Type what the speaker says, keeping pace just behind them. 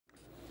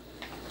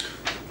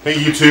Hey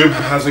YouTube,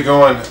 how's it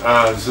going?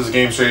 This is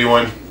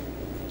Gamester81.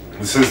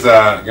 This is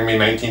going to be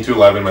 19 to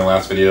 11. My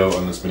last video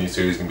on this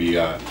mini-series is going to be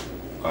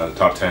the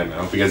top 10. I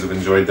hope you guys have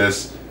enjoyed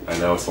this. I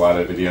know it's a lot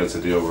of videos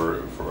to do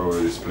over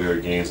these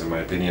particular games in my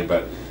opinion,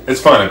 but it's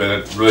fun.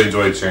 I've really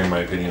enjoyed sharing my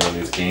opinion on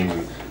these games,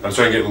 and I'm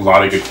starting to get a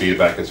lot of good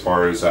feedback as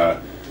far as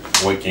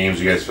what games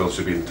you guys feel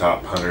should be in the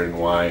top 100 and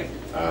why.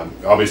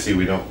 Obviously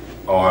we don't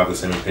all have the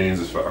same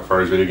opinions as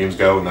far as video games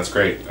go, and that's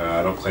great.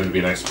 I don't claim to be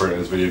an expert at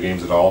video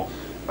games at all.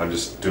 I'm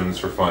just doing this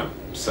for fun.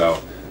 So,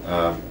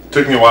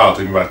 took me a while. It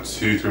took me about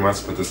 2-3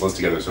 months to put this list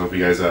together. So, I hope you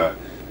guys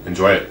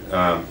enjoy it.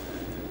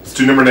 Let's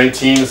do number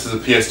 19. This is a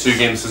PS2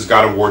 game. This is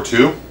God of War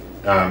 2.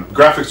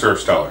 Graphics are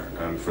stellar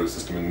for the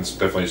system, and this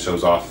definitely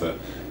shows off the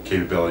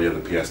capability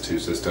of the PS2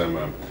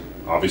 system.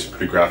 Obviously,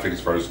 pretty graphic as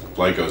far as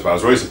play goes, but I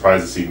was really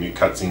surprised to see new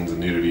cutscenes and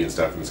nudity and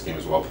stuff in this game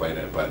as well playing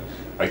it. But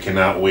I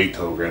cannot wait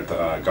till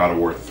God of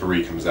War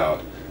 3 comes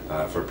out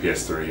for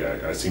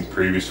PS3. I've seen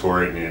previews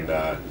for it, and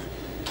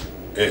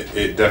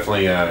it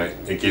definitely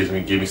it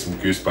gave me some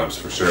goosebumps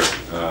for sure.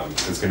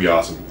 It's gonna be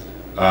awesome.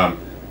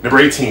 Number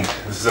 18.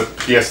 This is a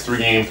PS3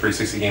 game,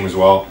 360 game as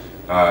well.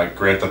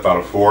 Grand Theft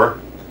Auto 4.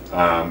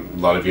 A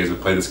lot of you guys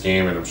have played this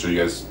game, and I'm sure you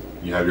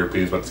have your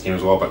opinions about this game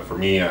as well. But for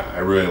me, I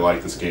really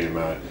like this game.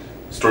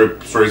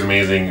 Story's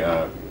amazing.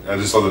 I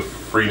just love the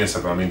freeness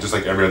of it. I mean, just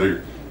like every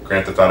other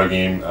Grand Theft Auto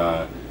game,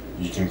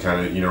 you can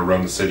kind of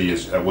run the city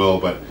at will.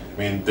 But I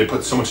mean, they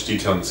put so much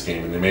detail in this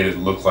game, and they made it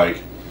look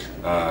like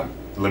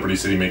Liberty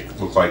City make it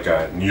look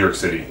like New York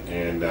City,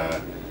 and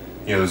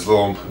there's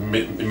little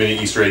mini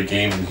Easter egg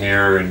games in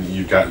here, and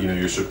you've got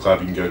your strip club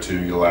you can go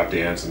to, your lap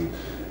dance, and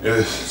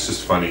it's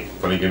just funny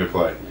game to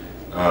play.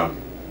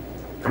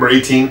 Number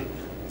 18.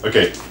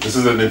 Okay, this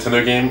is a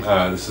Nintendo game.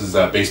 This is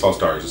Baseball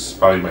Stars. This is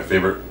probably my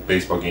favorite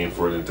baseball game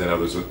for Nintendo.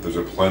 There's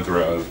a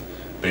plethora of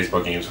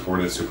baseball games for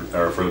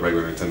the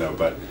regular Nintendo,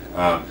 but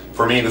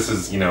for me, this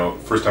is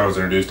first time I was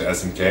introduced to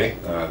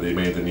SNK. They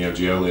made the Neo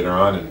Geo later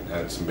on and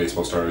had some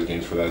Baseball Stars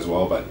games for that as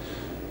well. But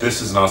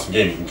this is an awesome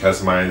game. You can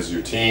customize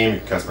your team, you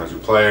can customize your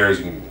players,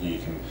 you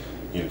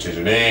can change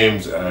your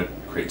names,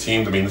 create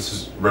teams. I mean, this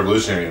is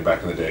revolutionary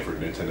back in the day for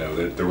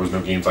Nintendo. There was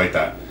no games like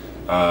that.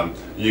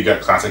 You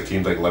got classic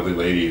teams like Lovely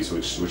Ladies,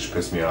 which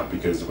pissed me off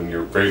because when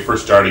you're very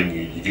first starting,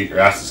 you get your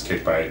asses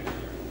kicked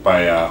by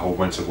a whole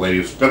bunch of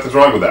ladies. Nothing's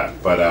wrong with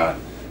that, but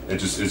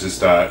it's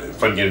just a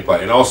fun game to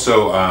play. And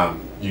also,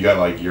 you got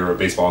like your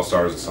baseball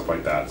stars and stuff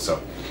like that.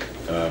 So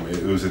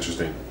it was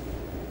interesting.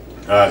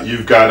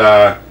 You've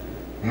got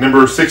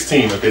number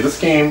 16. Okay, this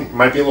game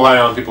might be a little high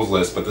on people's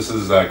list, but this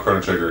is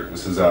Chrono Trigger.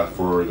 This is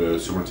for the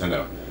Super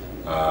Nintendo.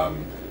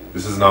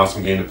 This is an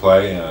awesome game to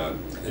play.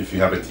 If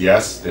you have a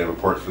DS, they have a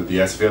port for the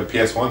DS. If you have a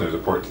PS1, there's a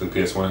port to the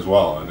PS1 as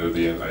well under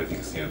I think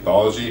it's the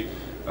Anthology,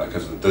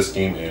 because of this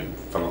game and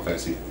Final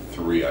Fantasy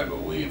 3, I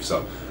believe.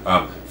 So,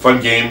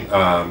 fun game.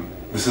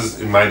 This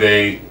is, in my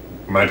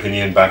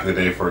opinion, back in the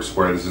day for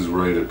Square, this is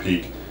really their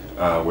peak,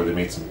 where they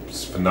made some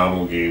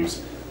phenomenal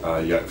games.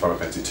 You got Final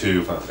Fantasy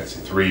 2, Final Fantasy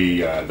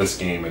 3, this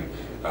game,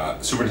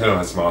 and Super Nintendo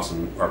has some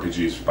awesome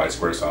RPGs by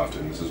Squaresoft,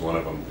 and this is one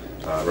of them.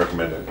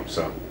 Recommend it.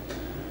 So.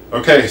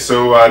 Okay,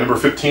 so number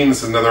 15,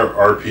 this is another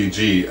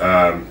RPG.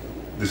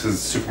 This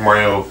is Super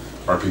Mario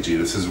RPG.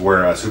 This is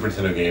where Super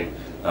Nintendo game.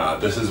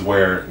 This is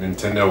where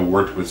Nintendo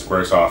worked with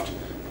Squaresoft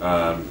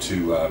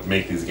to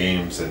make these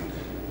games, and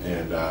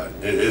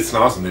it's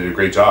an awesome. They did a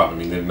great job. I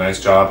mean, they did a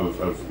nice job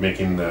of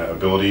making the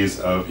abilities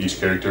of each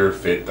character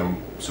fit the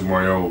Super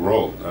Mario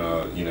world,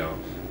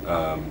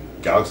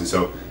 galaxy.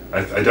 So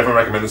I definitely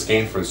recommend this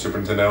game for the Super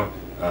Nintendo.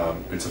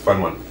 It's a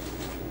fun one.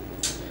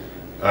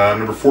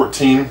 Number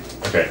 14.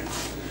 Okay.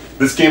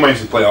 This game I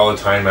used to play all the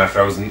time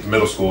after I was in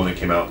middle school when it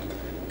came out,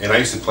 and I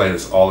used to play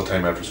this all the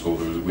time after school.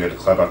 We had a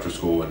club after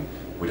school, and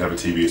we'd have a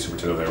TV, Super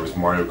Nintendo. There was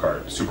Mario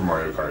Kart, Super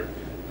Mario Kart.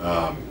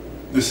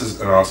 This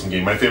is an awesome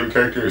game. My favorite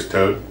character is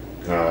Toad.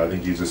 I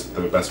think he's just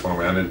the best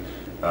one-rounded.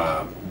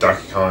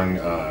 Donkey Kong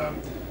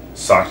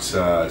sucked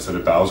sort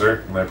of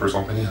Bowser, in my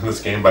personal opinion, on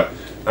this game. But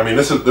I mean,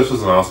 this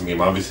was an awesome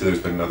game. Obviously,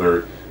 there's been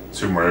other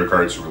Super Mario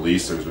Karts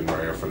released. There's been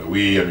Mario for the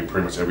Wii. I mean,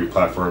 pretty much every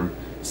platform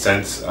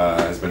since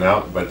has been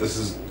out, but this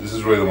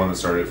is really the one that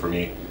started it for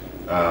me.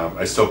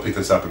 I still pick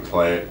this up and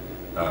play it.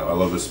 I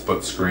love the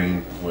split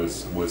screen.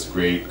 Was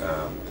great.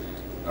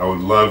 I would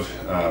love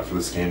for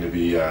this game to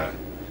be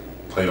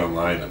played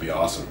online. That'd be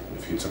awesome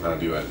if you could somehow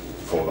do it,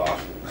 pull it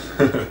off.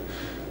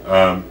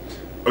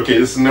 Okay,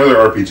 this is another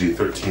RPG.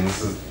 13.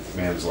 This is,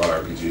 man, there's a lot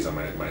of RPGs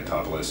on my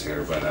top list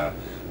here, but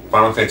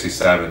Final Fantasy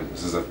 7.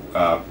 This is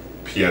a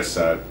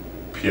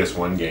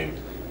PS1 game.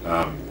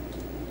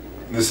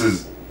 This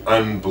is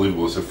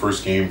unbelievable. It's the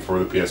first game for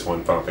the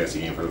PS1, Final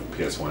Fantasy game for the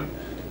PS1,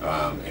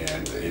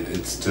 and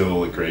it's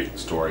still a great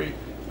story.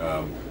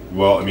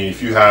 Well, I mean,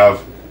 if you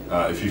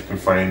can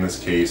find this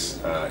case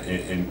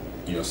in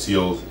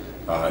sealed,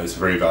 it's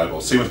very valuable.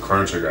 Same with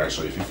Chrono Trigger,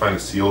 actually. If you find a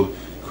sealed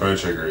Chrono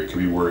Trigger, it could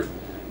be worth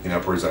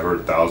upwards, I've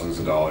heard, thousands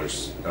of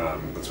dollars.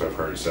 That's what I've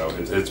heard. So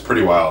it's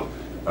pretty wild.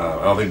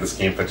 I don't think this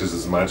game fetches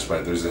as much,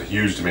 but there's a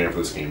huge demand for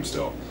this game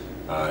still,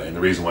 and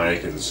the reason why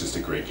is it's just a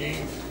great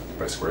game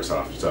by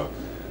Squaresoft. So.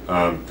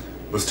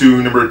 Let's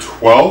do number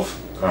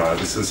 12.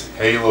 This is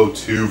Halo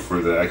 2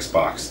 for the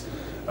Xbox.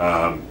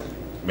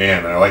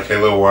 Man, I like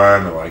Halo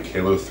 1, I like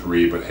Halo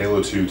 3, but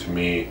Halo 2 to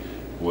me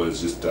was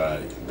just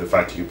the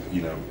fact you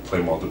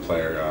play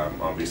multiplayer.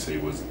 Obviously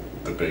was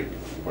the big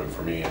one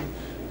for me, and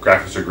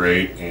graphics are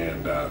great,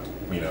 and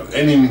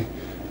ending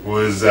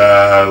was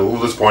a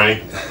little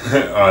disappointing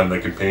on the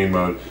companion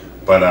mode,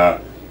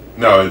 but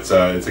no, it's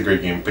a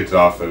great game. Picked it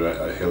off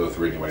at Halo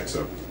 3 anyway,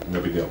 so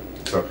no big deal.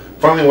 So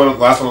finally,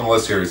 last one on the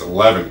list here is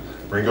 11.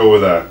 We're gonna go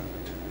with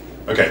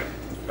okay.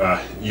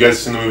 You guys have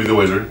seen the movie The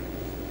Wizard,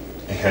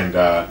 and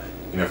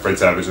Fred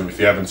Savage. And if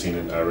you haven't seen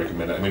it, I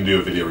recommend it. I'm gonna do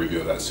a video review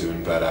of that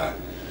soon, but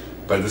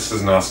this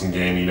is an awesome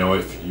game.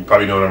 If you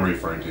probably know what I'm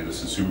referring to.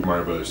 This is Super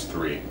Mario Bros.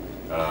 3.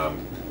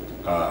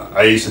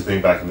 I used to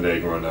think back in the day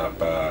growing up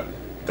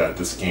that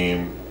this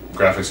game,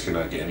 graphics could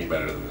not get any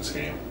better than this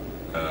game.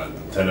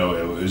 Nintendo,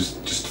 it was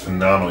just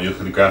phenomenal. You look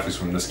at the graphics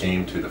from this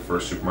game to the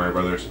first Super Mario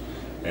Brothers,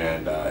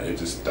 and it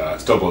just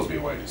still blows me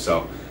away.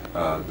 So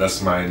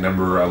that's my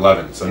number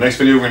 11. So next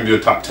video we're going to do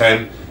a top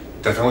 10.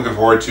 Definitely looking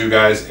forward to,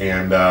 guys,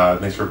 and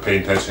thanks for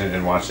paying attention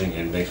and watching,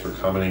 and thanks for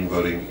commenting,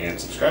 voting, and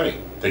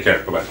subscribing. Take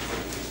care. Bye-bye.